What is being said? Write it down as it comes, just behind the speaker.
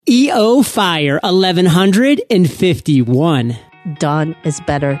EO Fire 1151. Done is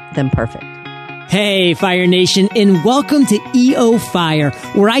better than perfect. Hey, Fire Nation, and welcome to EO Fire,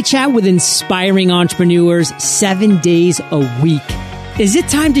 where I chat with inspiring entrepreneurs 7 days a week. Is it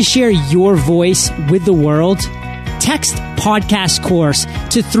time to share your voice with the world? Text podcast course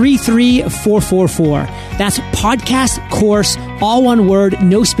to 33444. That's podcast course, all one word,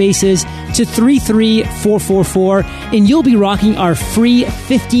 no spaces, to 33444. And you'll be rocking our free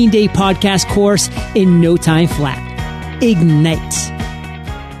 15-day podcast course in no time flat. Ignite.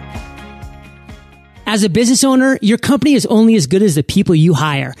 As a business owner, your company is only as good as the people you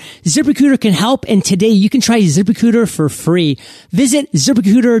hire. ZipRecruiter can help, and today you can try ZipRecruiter for free. Visit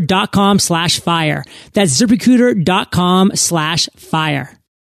ZipRecruiter.com/fire. That's ZipRecruiter.com/fire.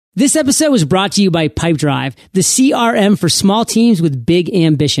 This episode was brought to you by Pipedrive, the CRM for small teams with big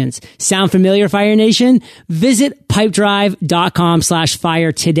ambitions. Sound familiar, Fire Nation? Visit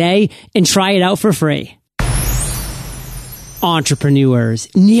pipedrive.com/fire today and try it out for free. Entrepreneurs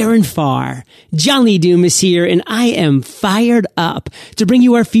near and far. John Lee Dumas here, and I am fired up to bring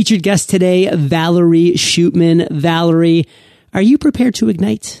you our featured guest today, Valerie Shoopman. Valerie, are you prepared to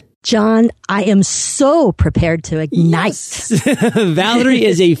ignite? John, I am so prepared to ignite. Yes. Valerie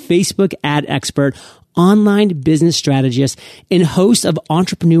is a Facebook ad expert, online business strategist, and host of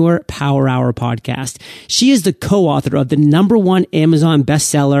Entrepreneur Power Hour podcast. She is the co-author of the #1 Amazon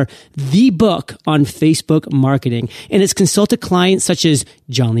bestseller, The Book on Facebook Marketing, and has consulted clients such as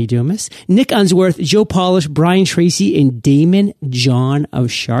John Lee Dumas, Nick Unsworth, Joe Polish, Brian Tracy, and Damon John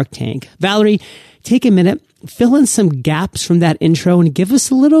of Shark Tank. Valerie, take a minute, fill in some gaps from that intro, and give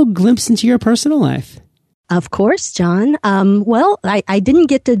us a little glimpse into your personal life. Of course, John. I didn't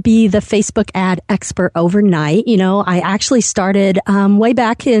get to be the Facebook ad expert overnight. You know, I actually started way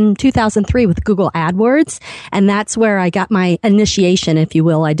back in 2003 with Google AdWords, and that's where I got my initiation, if you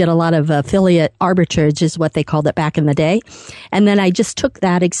will. I did a lot of affiliate arbitrage, is what they called it back in the day. And then I just took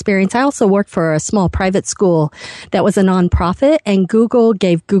that experience. I also worked for a small private school that was a nonprofit, and Google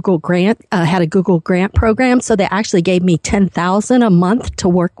gave Google Grant, had a Google Grant program, so they actually gave me $10,000 a month to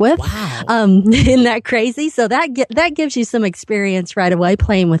work with. Wow. Isn't that crazy? So that gives you some experience right away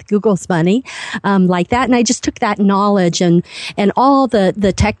playing with Google's money, like that. And I just took that knowledge and all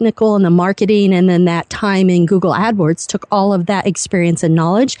the technical and the marketing, and then that time in Google AdWords, took all of that experience and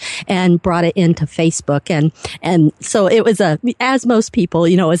knowledge and brought it into Facebook. And so it was as most people,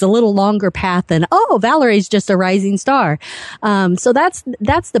 you know, it was a little longer path than, oh, Valerie's just a rising star. So that's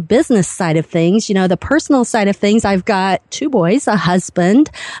the business side of things. You know, the personal side of things, I've got 2 boys, a husband.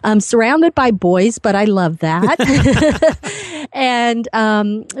 I'm surrounded by boys, but I love that. And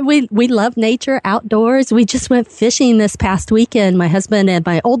we love nature, outdoors. We just went fishing this past weekend, my husband and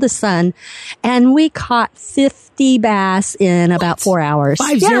my oldest son, and we caught 50 bass in about 4 hours.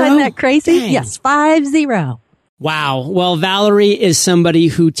 50? Yeah, isn't that crazy? Dang. Yes, 50. Wow. Well, Valerie is somebody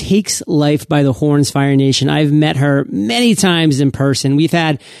who takes life by the horns, Fire Nation. I've met her many times in person. We've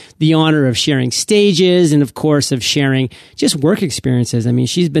had the honor of sharing stages and, of course, of sharing just work experiences. I mean,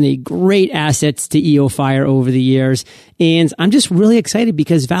 she's been a great asset to EO Fire over the years. And I'm just really excited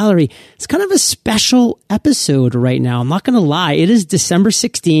because, Valerie, it's kind of a special episode right now. I'm not going to lie. It is December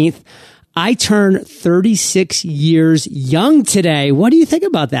 16th. I turn 36 years young today. What do you think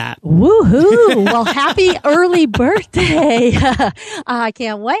about that? Woohoo! Well, happy early birthday. I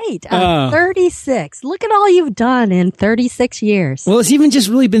can't wait. 36. Look at all you've done in 36 years. Well, it's even just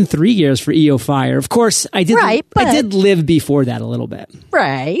really been 3 years for EO Fire. Of course, I did live before that a little bit.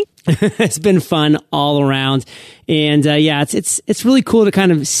 Right. It's been fun all around. And it's really cool to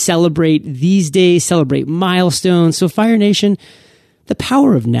kind of celebrate these days, celebrate milestones. So Fire Nation, the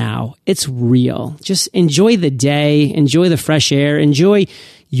power of now, it's real. Just enjoy the day, enjoy the fresh air, enjoy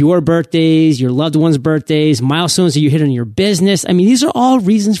your birthdays, your loved ones' birthdays, milestones that you hit in your business. I mean, these are all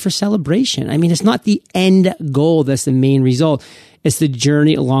reasons for celebration. I mean, it's not the end goal that's the main result. It's the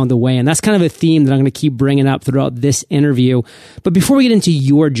journey along the way. And that's kind of a theme that I'm going to keep bringing up throughout this interview. But before we get into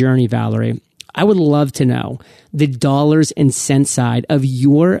your journey, Valerie, I would love to know the dollars and cents side of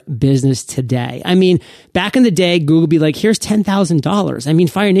your business today. I mean, back in the day, Google would be like, here's $10,000. I mean,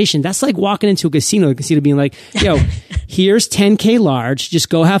 Fire Nation, that's like walking into a casino, the casino being like, yo, here's 10K large. Just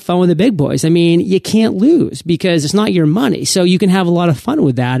go have fun with the big boys. I mean, you can't lose because it's not your money. So you can have a lot of fun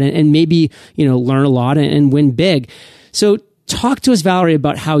with that and maybe, you know, learn a lot and win big. So talk to us, Valerie,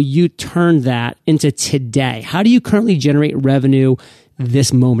 about how you turned that into today. How do you currently generate revenue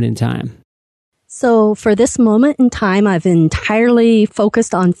this moment in time? So for this moment in time, I've entirely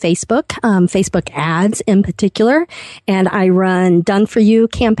focused on Facebook, Facebook ads in particular, and I run done-for-you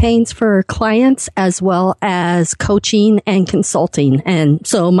campaigns for clients as well as coaching and consulting. And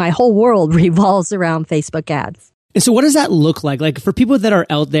so my whole world revolves around Facebook ads. And so what does that look like? Like for people that are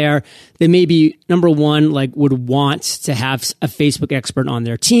out there, they maybe, number one, like would want to have a Facebook expert on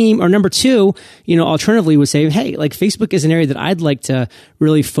their team, or number two, alternatively would say, hey, like Facebook is an area that I'd like to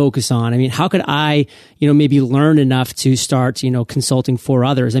really focus on. I mean, how could I, maybe learn enough to start, consulting for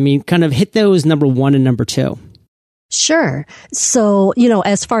others? I mean, kind of hit those number one and number two. Sure. So,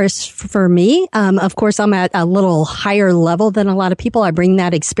 as far as for me, of course, I'm at a little higher level than a lot of people. I bring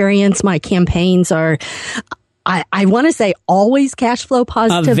that experience. My campains are, I want to say always cash flow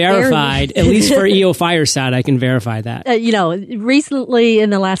positive. Verified, at least for EO Fireside, I can verify that. Recently in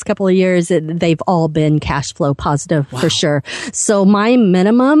the last couple of years, they've all been cash flow positive for sure. So my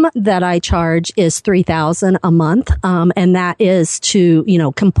minimum that I charge is $3,000 a month. And that is to,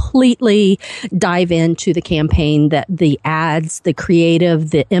 completely dive into the campaign, that the ads, the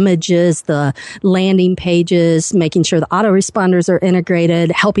creative, the images, the landing pages, making sure the autoresponders are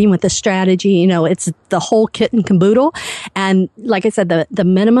integrated, helping with the strategy. It's the whole kit and caboodle. And like I said, the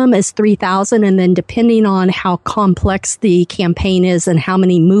minimum is $3,000. And then depending on how complex the campaign is and how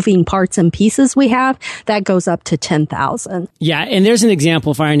many moving parts and pieces we have, that goes up to $10,000. Yeah. And there's an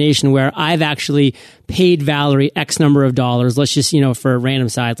example, Fire Nation, where I've actually paid Valerie X number of dollars. Let's just, for a random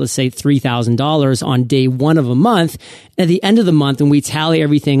size, let's say $3,000 on day one of a month. At the end of the month, when we tally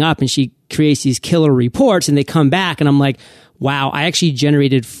everything up and she creates these killer reports and they come back and I'm like, wow, I actually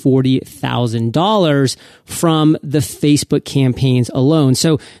generated $40,000 from the Facebook campaigns alone.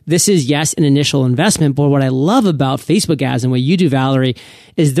 So this is, yes, an initial investment, but what I love about Facebook ads and what you do, Valerie,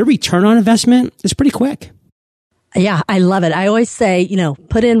 is the return on investment is pretty quick. Yeah, I love it. I always say,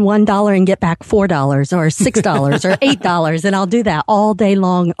 put in $1 and get back $4 or $6 or $8, and I'll do that all day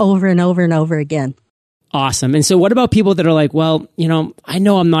long over and over and over again. Awesome. And so what about people that are like, well, I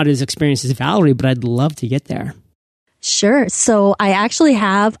know I'm not as experienced as Valerie, but I'd love to get there? Sure. So I actually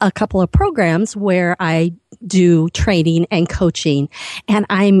have a couple of programs where I do training and coaching, and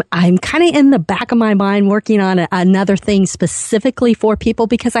I'm kind of in the back of my mind working on another thing specifically for people,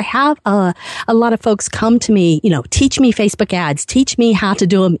 because I have a lot of folks come to me, teach me Facebook ads, teach me how to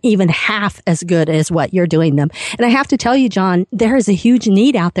do them even half as good as what you're doing them. And I have to tell you, John, there is a huge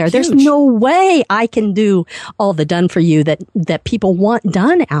need out there. Huge. There's no way I can do all the done for you that people want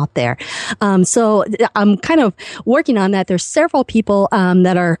done out there. So I'm kind of working on that. There's several people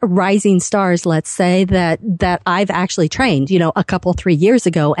that are rising stars, let's say, that I've actually trained, a couple, 3 years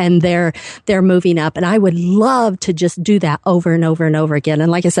ago, and they're moving up. And I would love to just do that over and over and over again.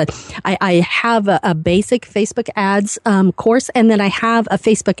 And like I said, I have a basic Facebook ads course, and then I have a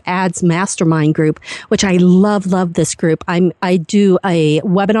Facebook ads mastermind group, which I love this group. I do a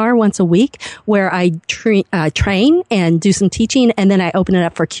webinar once a week where I train and do some teaching, and then I open it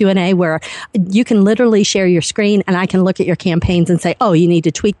up for Q&A where you can literally share your screen and I can look at your campaigns and say, oh, you need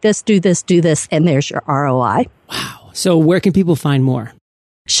to tweak this, do this, and there's your ROI. Wow. So where can people find more?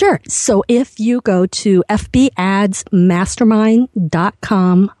 Sure. So if you go to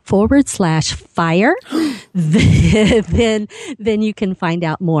fbadsmastermind.com/fire, then you can find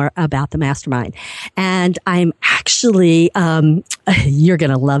out more about the mastermind. And I'm actually, you're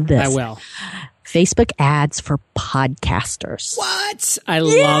going to love this. I will. Facebook ads for podcasters. What? I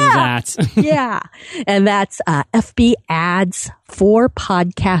love that. Yeah. And that's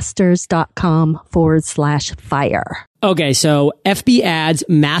fbadsforpodcasters.com/fire. Okay, so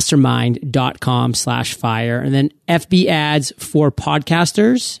fbadsmastermind.com/fire, and then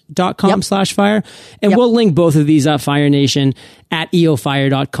fbadsforpodcasters.com/fire. And we'll link both of these up, Fire Nation, at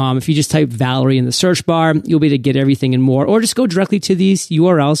eofire.com. If you just type Valerie in the search bar, you'll be able to get everything and more, or just go directly to these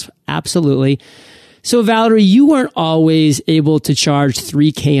URLs. Absolutely. So Valerie, you weren't always able to charge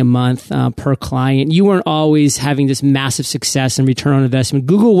 $3,000 a month per client. You weren't always having this massive success and return on investment.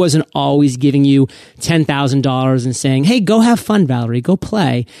 Google wasn't always giving you $10,000 and saying, hey, go have fun, Valerie, go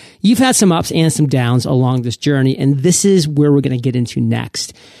play. You've had some ups and some downs along this journey, and this is where we're going to get into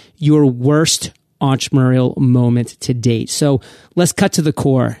next. Your worst entrepreneurial moment to date. So let's cut to the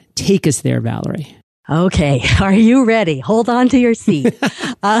core. Take us there, Valerie. Okay, are you ready? Hold on to your seat.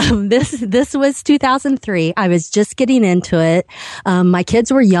 This was 2003. I was just getting into it. My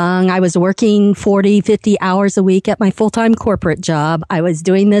kids were young. I was working 40, 50 hours a week at my full-time corporate job. I was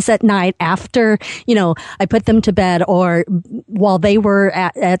doing this at night after, I put them to bed or while they were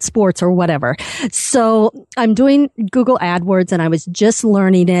at sports or whatever. So I'm doing Google AdWords and I was just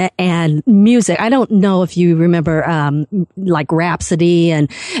learning it, and music. I don't know if you remember, like Rhapsody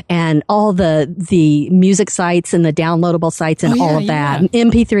and all the music sites and the downloadable sites and all of that. Yeah.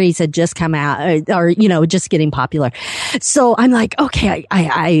 MP3s had just come out or just getting popular. So I'm like, okay,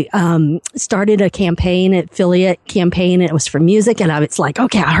 I started a campaign, an affiliate campaign, and it was for music. And I was like,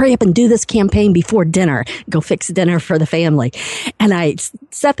 okay, I'll hurry up and do this campaign before dinner, go fix dinner for the family. And I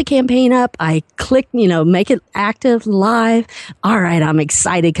set the campaign up. I clicked, make it active, live. All right. I'm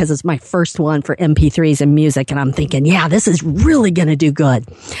excited because it's my first one for MP3s and music. And I'm thinking, yeah, this is really going to do good.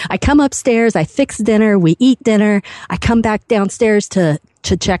 I come upstairs, I fix dinner, we eat dinner. I come back downstairs to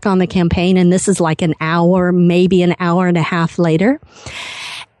check on the campaign. And this is like an hour, maybe an hour and a half later.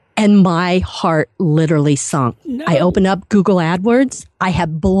 And my heart literally sunk. No. I opened up Google AdWords. I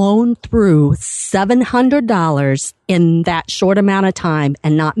have blown through $700 in that short amount of time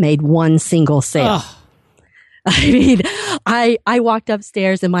and not made one single sale. Oh. I mean, I walked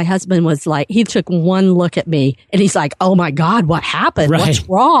upstairs and my husband was like, he took one look at me and he's like, oh my God, what happened? Right. What's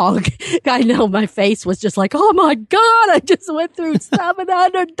wrong? I know my face was just like, oh my God, I just went through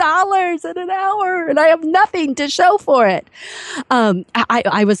 $700 in an hour and I have nothing to show for it.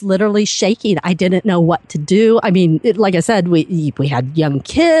 I was literally shaking. I didn't know what to do. I mean, like I said, we had young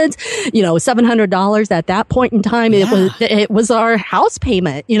kids, $700 at that point in time. Yeah. It was our house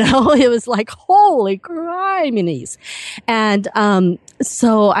payment, it was like, holy crap. And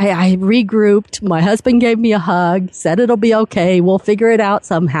so I regrouped. My husband gave me a hug, said it'll be okay. We'll figure it out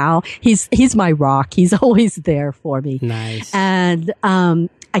somehow. He's my rock. He's always there for me. Nice. And I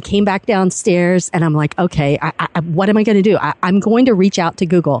came back downstairs and I'm like, okay, what am I going to do? I'm going to reach out to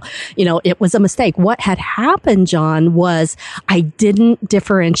Google. It was a mistake. What had happened, John, was I didn't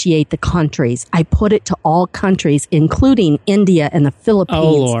differentiate the countries. I put it to all countries, including India and the Philippines.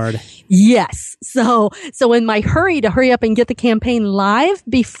 Oh, Lord. Yes. So in my hurry to hurry up and get the campaign live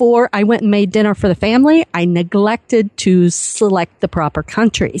before I went and made dinner for the family, I neglected to select the proper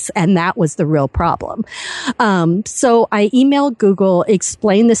countries. And that was the real problem. So I emailed Google,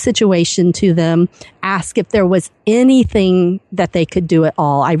 explained the situation to them, asked if there was anything that they could do at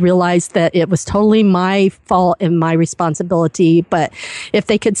all. I realized that it was totally my fault and my responsibility, but if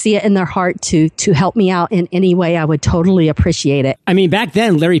they could see it in their heart to help me out in any way, I would totally appreciate it. I mean, back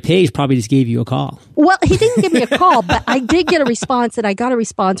then, Larry Page probably just gave you a call. Well, he didn't give me a call, but I did get a response, and I got a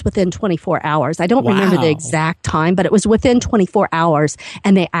response within 24 hours. I don't remember the exact time, but it was within 24 hours,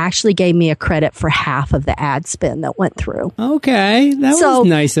 and they actually gave me a credit for half of the ad spend that went through. Okay. That was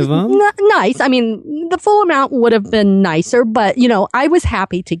nice of them. Nice. I mean, the full amount would have been nicer, but, I was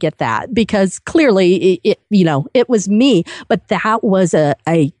happy to get that because clearly it was me, but that was a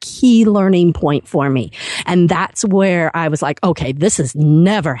key learning point for me. And that's where I was like, okay, this is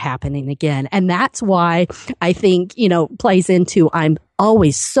never happening again. And that's why I think, plays into I'm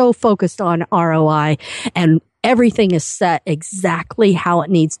always so focused on ROI and everything is set exactly how it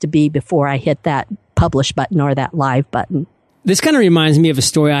needs to be before I hit that publish button or that live button. This kind of reminds me of a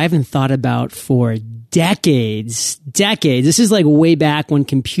story I haven't thought about for decades. This is like way back when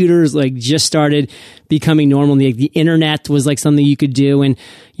computers like just started becoming normal. The internet was like something you could do. And,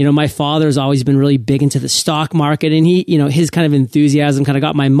 my father's always been really big into the stock market, and he, his kind of enthusiasm kind of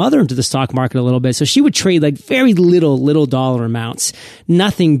got my mother into the stock market a little bit. So she would trade like very little dollar amounts,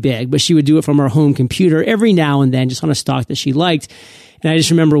 nothing big, but she would do it from her home computer every now and then just on a stock that she liked. And I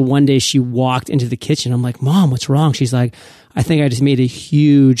just remember one day she walked into the kitchen. I'm like, Mom, what's wrong? She's like, I think I just made a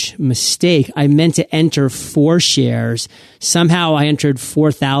huge mistake. I meant to enter 4 shares. Somehow I entered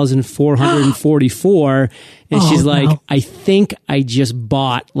 4,444. And she's like, no. I think I just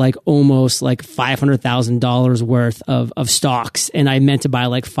bought like almost like $500,000 worth of stocks. And I meant to buy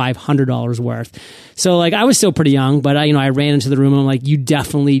like $500 worth. So like I was still pretty young, but I ran into the room and I'm like, you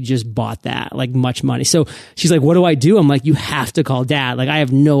definitely just bought that, like much money. So she's like, what do I do? I'm like, you have to call Dad. Like I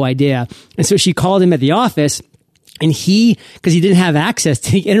have no idea. And so she called him at the office. And because he didn't have access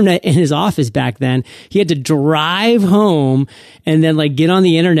to the internet in his office back then, he had to drive home and then like get on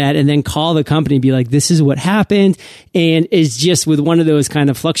the internet and then call the company and be like, this is what happened. And it's just with one of those kind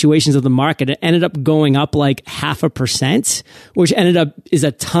of fluctuations of the market, it ended up going up like 0.5%, which is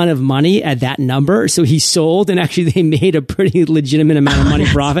a ton of money at that number. So he sold, and actually they made a pretty legitimate amount of money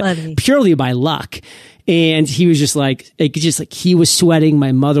profit purely by luck. And he was just like, he was sweating.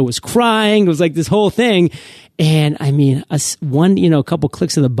 My mother was crying. It was like this whole thing. And I mean, a couple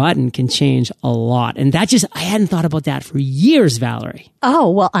clicks of the button can change a lot. And I hadn't thought about that for years, Valerie. Oh,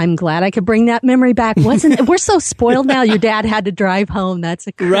 well, I'm glad I could bring that memory back. We're so spoiled now. Your dad had to drive home. That's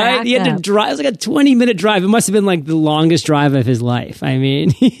a crack right. He had to drive. It was like a 20-minute drive. It must have been like the longest drive of his life. I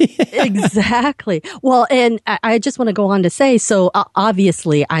mean, exactly. Well, and I just want to go on to say, so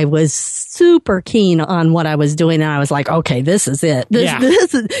obviously I was super keen on what I was doing. And I was like, okay, this is it.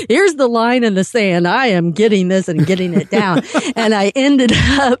 Here's the line in the sand. I am getting this and getting it down. And I ended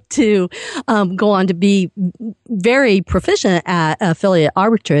up to go on to be very proficient at affiliate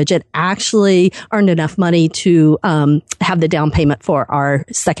arbitrage and actually earned enough money to have the down payment for our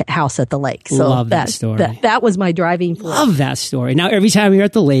second house at the lake. So love that story. That was my driving force. Love that story. Now, every time you're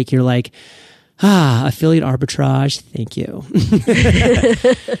at the lake, you're like, affiliate arbitrage. Thank you.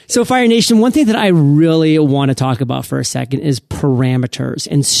 So Fire Nation, one thing that I really want to talk about for a second is parameters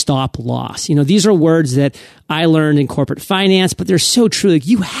and stop loss. These are words that I learned in corporate finance, but they're so true. Like,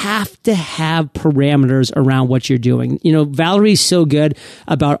 you have to have parameters around what you're doing. Valerie's so good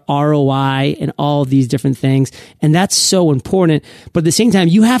about ROI and all of these different things. And that's so important. But at the same time,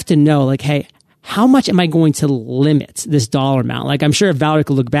 you have to know, like, hey, how much am I going to limit this dollar amount? Like, I'm sure if Valerie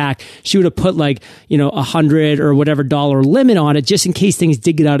could look back, she would have put $100 or whatever dollar limit on it just in case things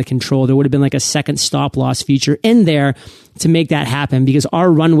did get out of control. There would have been like a second stop loss feature in there to make that happen, because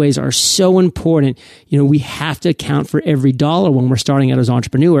our runways are so important. We have to account for every dollar when we're starting out as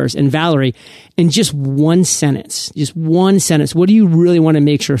entrepreneurs. And Valerie, in just one sentence, what do you really want to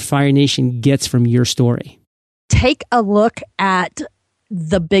make sure Fire Nation gets from your story? Take a look at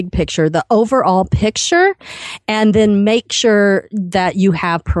the big picture, the overall picture, and then make sure that you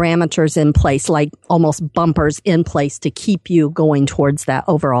have parameters in place, like almost bumpers in place to keep you going towards that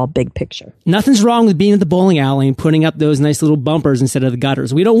overall big picture. Nothing's wrong with being at the bowling alley and putting up those nice little bumpers instead of the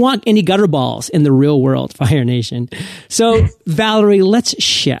gutters. We don't want any gutter balls in the real world, Fire Nation. So, Valerie, let's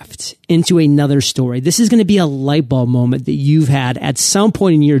shift into another story. This is going to be a light bulb moment that you've had at some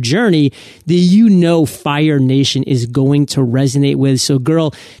point in your journey that Fire Nation is going to resonate with. So,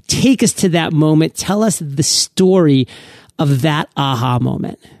 girl, take us to that moment. Tell us the story of that aha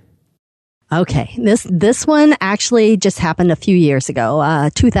moment. Okay, this one actually just happened a few years ago,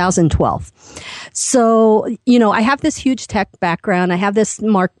 2012. So, I have this huge tech background. I have this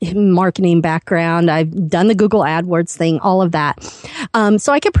marketing background. I've done the Google AdWords thing, all of that.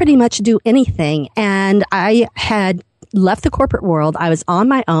 So I could pretty much do anything. And I had left the corporate world. I was on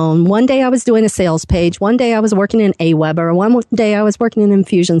my own. One day I was doing a sales page. One day I was working in Aweber. One day I was working in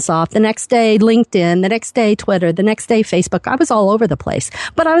Infusionsoft. The next day, LinkedIn. The next day, Twitter. The next day, Facebook. I was all over the place.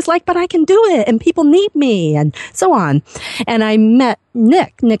 But I was like, but I can do it. And people need me. And so on. And I met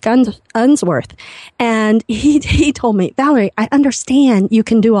Nick Unsworth. And he told me, Valerie, I understand you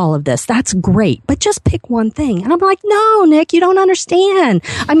can do all of this. That's great. But just pick one thing. And I'm like, no, Nick, you don't understand.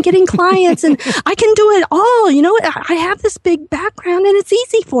 I'm getting clients and I can do it all. I have this big background and it's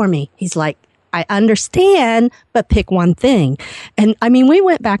easy for me. He's like, I understand, but pick one thing. And I mean, we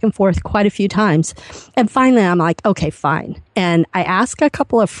went back and forth quite a few times. And finally, I'm like, okay, fine. And I asked a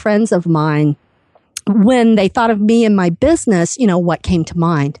couple of friends of mine when they thought of me and my business, what came to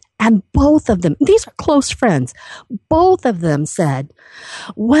mind. And both of them, these are close friends, both of them said,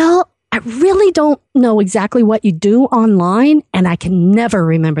 well, I really don't know exactly what you do online, and I can never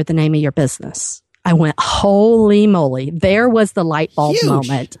remember the name of your business. I went, holy moly. There was the light bulb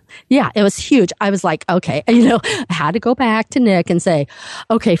moment. Yeah, it was huge. I was like, okay, I had to go back to Nick and say,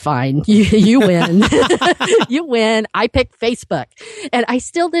 okay, fine. You win. You win. I picked Facebook. And I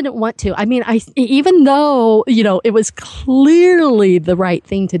still didn't want to. I mean, even though, it was clearly the right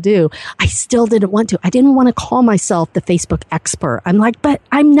thing to do, I still didn't want to. I didn't want to call myself the Facebook expert. I'm like, but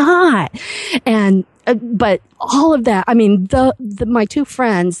I'm not. And but all of that, I mean, my two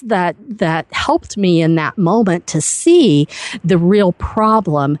friends that helped me in that moment to see the real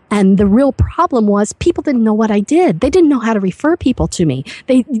problem. And the real problem was people didn't know what I did. They didn't know how to refer people to me.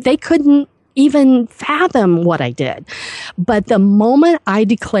 They couldn't even fathom what I did. But the moment I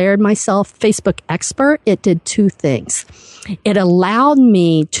declared myself Facebook expert, it did two things. It allowed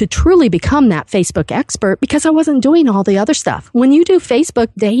me to truly become that Facebook expert because I wasn't doing all the other stuff. When you do Facebook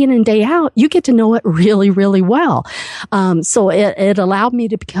day in and day out, you get to know it really, really well. So it allowed me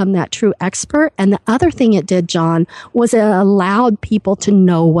to become that true expert. And the other thing it did, John, was it allowed people to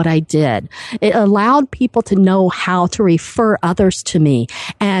know what I did. It allowed people to know how to refer others to me.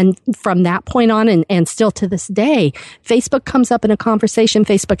 And from that that point on and still to this day, Facebook comes up in a conversation,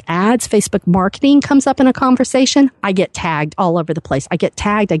 Facebook ads, Facebook marketing comes up in a conversation. I get tagged all over the place. I get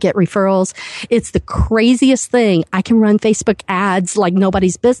tagged. I get referrals. It's the craziest thing. I can run Facebook ads like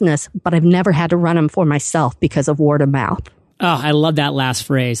nobody's business, but I've never had to run them for myself because of word of mouth. Oh, I love that last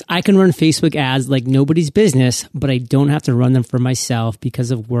phrase. I can run Facebook ads like nobody's business, but I don't have to run them for myself because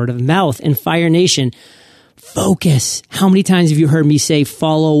of word of mouth. And Fire Nation, focus. How many times have you heard me say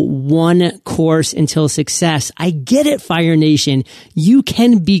follow one course until success? I get it, Fire Nation. You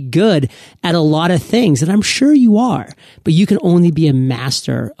can be good at a lot of things, and I'm sure you are, but you can only be a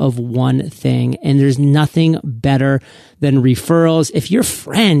master of one thing. And there's nothing better than referrals. If your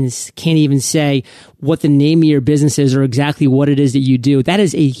friends can't even say what the name of your business is or exactly what it is that you do, that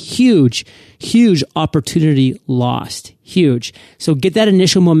is a huge, huge opportunity lost. Huge. So get that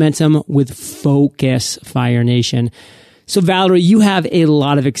initial momentum with focus, Fire Nation. So Valerie, you have a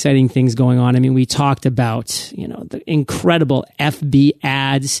lot of exciting things going on. I mean, we talked about, the incredible FB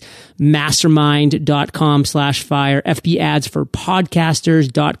ads, mastermind.com/fire, FB ads for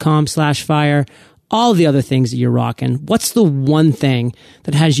podcasters.com/fire, all the other things that you're rocking. What's the one thing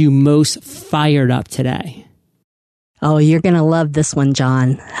that has you most fired up today? Oh, you're going to love this one,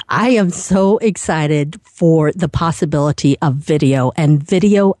 John. I am so excited for the possibility of video and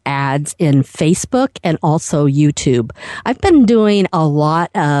video ads in Facebook and also YouTube. I've been doing a lot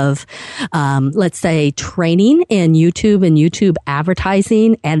of, let's say, training in YouTube and YouTube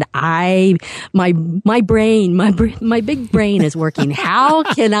advertising, and my big brain is working. How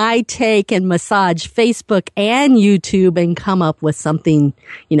can I take and massage Facebook and YouTube and come up with something,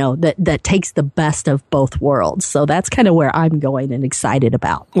 that takes the best of both worlds? So that's kind of where I'm going and excited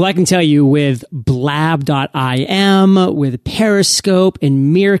about. Well, I can tell you with blab.im, with Periscope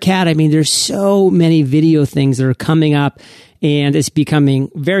and Meerkat, I mean, there's so many video things that are coming up, and it's becoming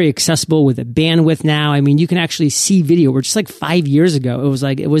very accessible with the bandwidth now. I mean, you can actually see video. Where just like 5 years ago, it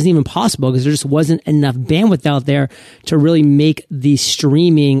wasn't even possible because there just wasn't enough bandwidth out there to really make the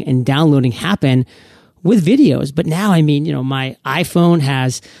streaming and downloading happen with videos. But now, I mean, my iPhone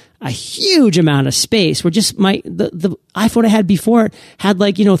has a huge amount of space where just the iPhone I had before it had 3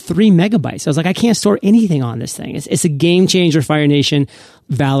 megabytes. I was like, I can't store anything on this thing. It's a game changer, Fire Nation.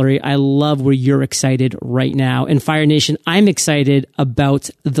 Valerie, I love where you're excited right now. And Fire Nation, I'm excited about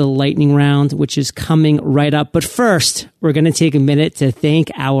the lightning round, which is coming right up. But first, we're going to take a minute to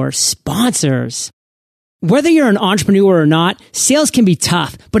thank our sponsors. Whether you're an entrepreneur or not, sales can be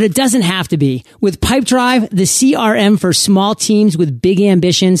tough, but it doesn't have to be. With Pipedrive, the CRM for small teams with big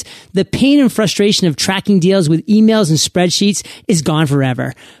ambitions, the pain and frustration of tracking deals with emails and spreadsheets is gone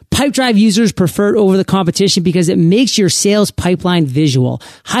forever. Pipedrive users prefer it over the competition because it makes your sales pipeline visual,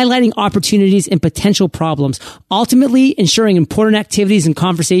 highlighting opportunities and potential problems, ultimately ensuring important activities and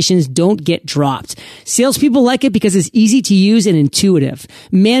conversations don't get dropped. Salespeople like it because it's easy to use and intuitive.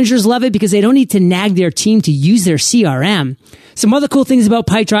 Managers love it because they don't need to nag their team to use their CRM. Some other cool things about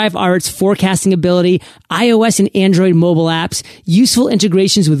Pipedrive are its forecasting ability, iOS and Android mobile apps, useful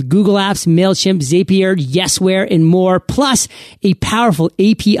integrations with Google Apps, MailChimp, Zapier, Yesware, and more, plus a powerful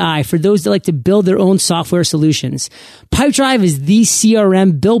API for those that like to build their own software solutions. Pipedrive is the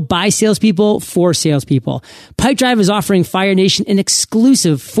CRM built by salespeople for salespeople. Pipedrive is offering Fire Nation an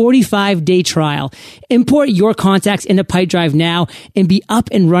exclusive 45-day trial. Import your contacts into Pipedrive now and be up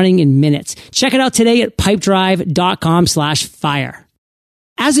and running in minutes. Check it out today at pipedrive.com/fire.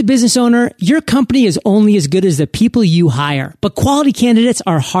 As a business owner, your company is only as good as the people you hire, but quality candidates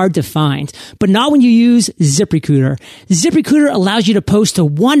are hard to find, but not when you use ZipRecruiter. ZipRecruiter allows you to post to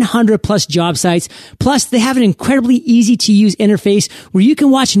 100 plus job sites. Plus, they have an incredibly easy to use interface where you can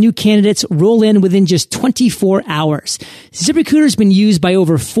watch new candidates roll in within just 24 hours. ZipRecruiter has been used by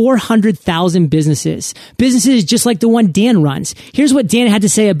over 400,000 businesses just like the one Dan runs. Here's what Dan had to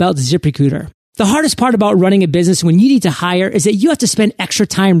say about ZipRecruiter. The hardest part about running a business when you need to hire is that you have to spend extra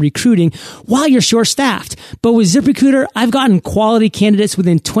time recruiting while you're short-staffed. But with ZipRecruiter, I've gotten quality candidates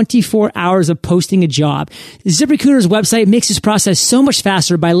within 24 hours of posting a job. ZipRecruiter's website makes this process so much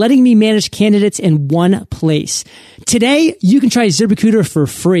faster by letting me manage candidates in one place. Today, you can try ZipRecruiter for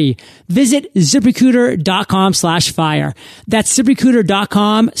free. Visit ZipRecruiter.com/fire. That's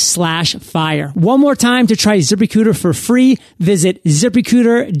ZipRecruiter.com/fire. One more time to try ZipRecruiter for free. Visit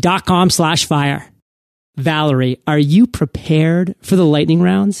ZipRecruiter.com/fire. Valerie, are you prepared for the lightning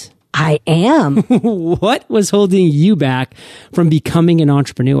rounds? I am. What was holding you back from becoming an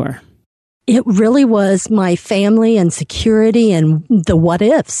entrepreneur? It really was my family and security and the what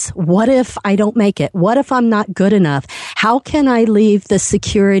ifs. What if I don't make it? What if I'm not good enough? How can I leave the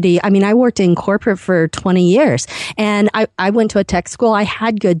security? I mean, I worked in corporate for 20 years and I went to a tech school. I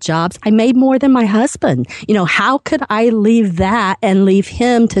had good jobs. I made more than my husband. How could I leave that and leave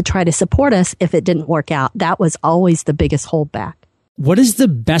him to try to support us if it didn't work out? That was always the biggest holdback. What is the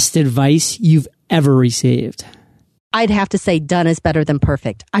best advice you've ever received? I'd have to say done is better than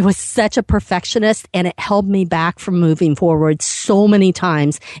perfect. I was such a perfectionist and it held me back from moving forward so many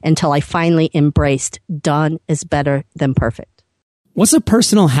times until I finally embraced done is better than perfect. What's a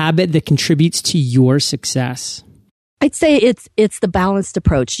personal habit that contributes to your success? I'd say it's the balanced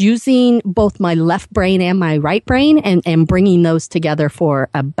approach, using both my left brain and my right brain and bringing those together for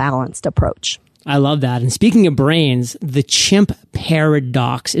a balanced approach. I love that. And speaking of brains, The Chimp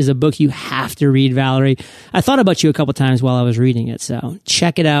Paradox is a book you have to read, Valerie. I thought about you a couple times while I was reading it, so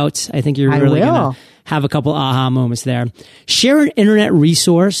check it out. I think you're really going to have a couple aha moments there. Share an internet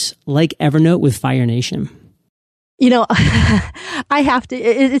resource like Evernote with Fire Nation. I have to,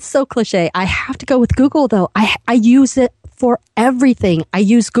 it's so cliche. I have to go with Google though. I use it for everything. I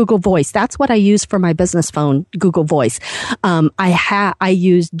use Google Voice. That's what I use for my business phone, Google Voice. I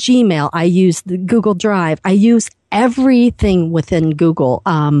use Gmail. I use the Google Drive. I use everything within Google.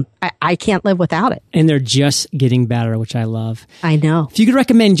 I can't live without it. And they're just getting better, which I love. I know. If you could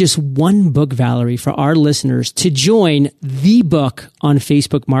recommend just one book, Valerie, for our listeners to join the book on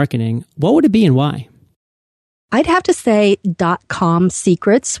Facebook marketing, what would it be and why? I'd have to say .com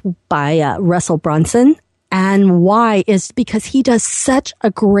Secrets by Russell Brunson. And why is because he does such a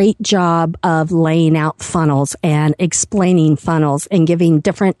great job of laying out funnels and explaining funnels and giving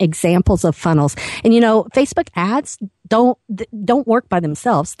different examples of funnels. And Facebook ads don't work by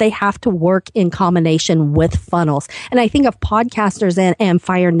themselves. They have to work in combination with funnels. And I think of podcasters and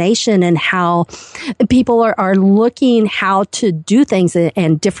Fire Nation and how people are looking how to do things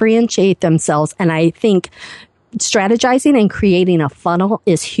and differentiate themselves. And I think strategizing and creating a funnel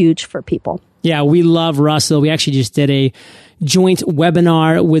is huge for people. Yeah, we love Russell. We actually just did a joint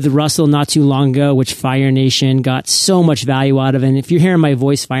webinar with Russell not too long ago, which Fire Nation got so much value out of. And if you're hearing my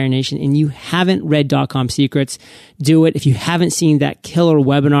voice, Fire Nation, and you haven't read .com Secrets, do it. If you haven't seen that killer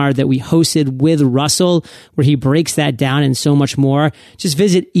webinar that we hosted with Russell, where he breaks that down and so much more, just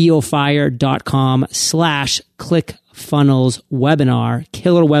visit eofire.com/clickfunnels webinar.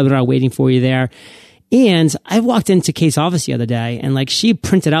 Killer webinar waiting for you there. And I walked into Kate's office the other day and she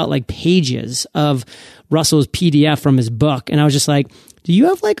printed out pages of Russell's PDF from his book. And I was just like, do you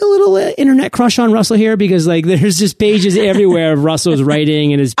have a little internet crush on Russell here? Because there's just pages everywhere of Russell's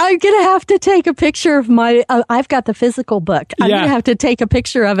writing and his. I'm going to have to take a picture of my, I've got the physical book. I'm going to have to take a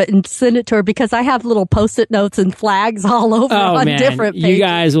picture of it and send it to her because I have little Post-it notes and flags all over on different pages. You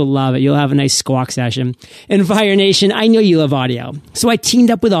guys will love it. You'll have a nice squawk session. And Fire Nation, I know you love audio. So I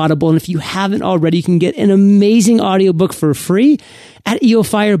teamed up with Audible. And if you haven't already, you can get an amazing audiobook for free at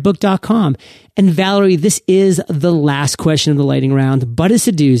eofirebook.com. And Valerie, this is the last question of the lightning round, but it's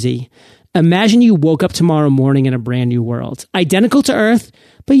a doozy. Imagine you woke up tomorrow morning in a brand new world, identical to Earth,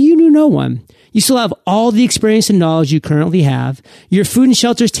 but you knew no one. You still have all the experience and knowledge you currently have. Your food and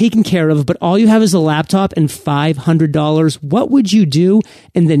shelter is taken care of, but all you have is a laptop and $500. What would you do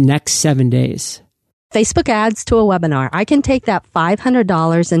in the next 7 days? Facebook ads to a webinar. I can take that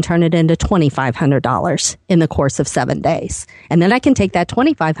 $500 and turn it into $2,500 in the course of 7 days. And then I can take that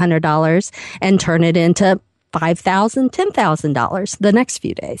 $2,500 and turn it into $5,000, $10,000 the next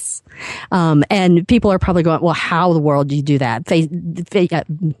few days. And people are probably going, well, how in the world do you do that?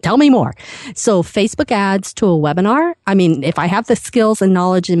 Tell me more. So Facebook ads to a webinar. I mean, if I have the skills and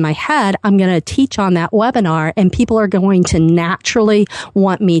knowledge in my head, I'm going to teach on that webinar and people are going to naturally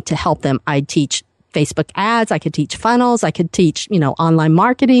want me to help them. I teach Facebook ads. I could teach funnels. I could teach, online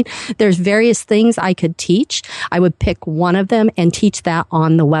marketing. There's various things I could teach. I would pick one of them and teach that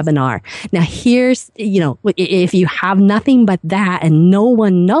on the webinar. Now here's, if you have nothing but that and no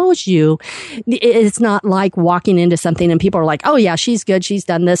one knows you, it's not like walking into something and people are like, oh yeah, she's good. She's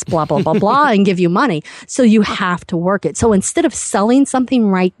done this, blah, blah, blah, blah, and give you money. So you have to work it. So instead of selling something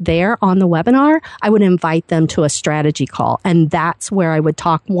right there on the webinar, I would invite them to a strategy call. And that's where I would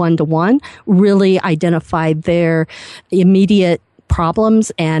talk one-to-one, really identify their immediate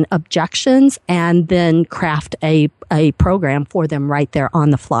problems and objections, and then craft a program for them right there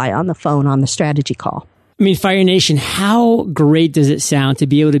on the fly, on the phone, on the strategy call. I mean, Fire Nation, how great does it sound to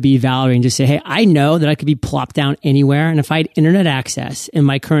be able to be Valerie and just say, hey, I know that I could be plopped down anywhere. And if I had internet access and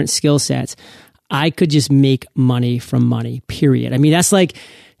my current skill sets, I could just make money from money, period. I mean, that's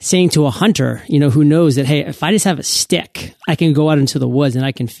saying to a hunter, who knows that, hey, if I just have a stick, I can go out into the woods and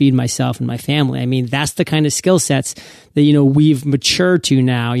I can feed myself and my family. I mean, that's the kind of skill sets that, we've matured to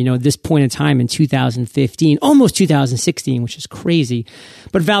now, at this point in time in 2015, almost 2016, which is crazy.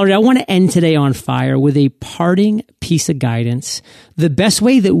 But Valerie, I want to end today on fire with a parting piece of guidance, the best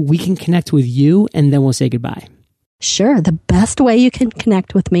way that we can connect with you, and then we'll say goodbye. Sure. The best way you can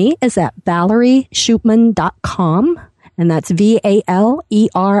connect with me is at ValerieShoopman.com. And that's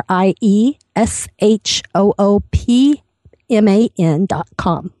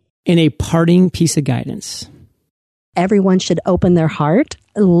ValerieShoopman.com. In a parting piece of guidance. Everyone should open their heart,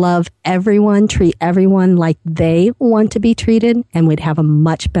 love everyone, treat everyone like they want to be treated, and we'd have a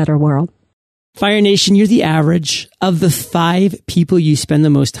much better world. Fire Nation, you're the average of the 5 people you spend the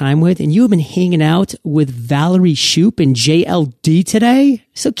most time with, and you have been hanging out with Valerie Shoop and JLD today.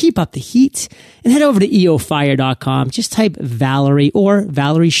 So keep up the heat and head over to eofire.com. Just type Valerie or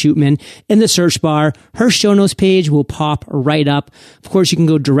Valerie Shoopman in the search bar. Her show notes page will pop right up. Of course, you can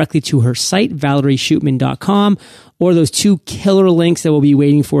go directly to her site, valerieshoopman.com, or those 2 killer links that will be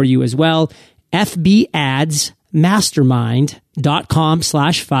waiting for you as well.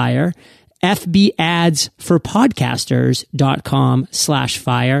 FBAdsMastermind.com/fire.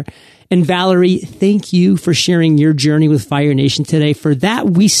 FBAdsforpodcasters.com/fire. And Valerie, thank you for sharing your journey with Fire Nation today. For that,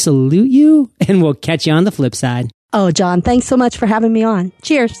 we salute you, and we'll catch you on the flip side. Oh, John, thanks so much for having me on.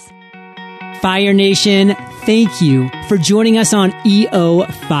 Cheers. Fire Nation, thank you for joining us on EO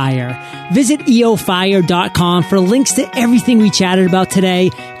Fire. Visit eofire.com for links to everything we chatted about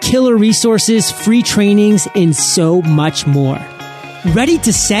today, killer resources, free trainings, and so much more. Ready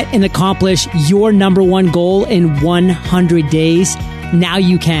to set and accomplish your number one goal in 100 days? Now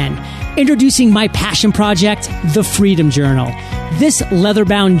you can. Introducing my passion project, The Freedom Journal. This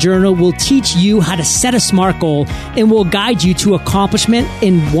leather-bound journal will teach you how to set a SMART goal and will guide you to accomplishment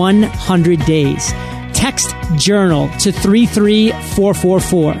in 100 days. Text journal to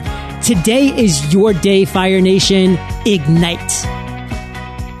 33444. Today is your day, Fire Nation. Ignite.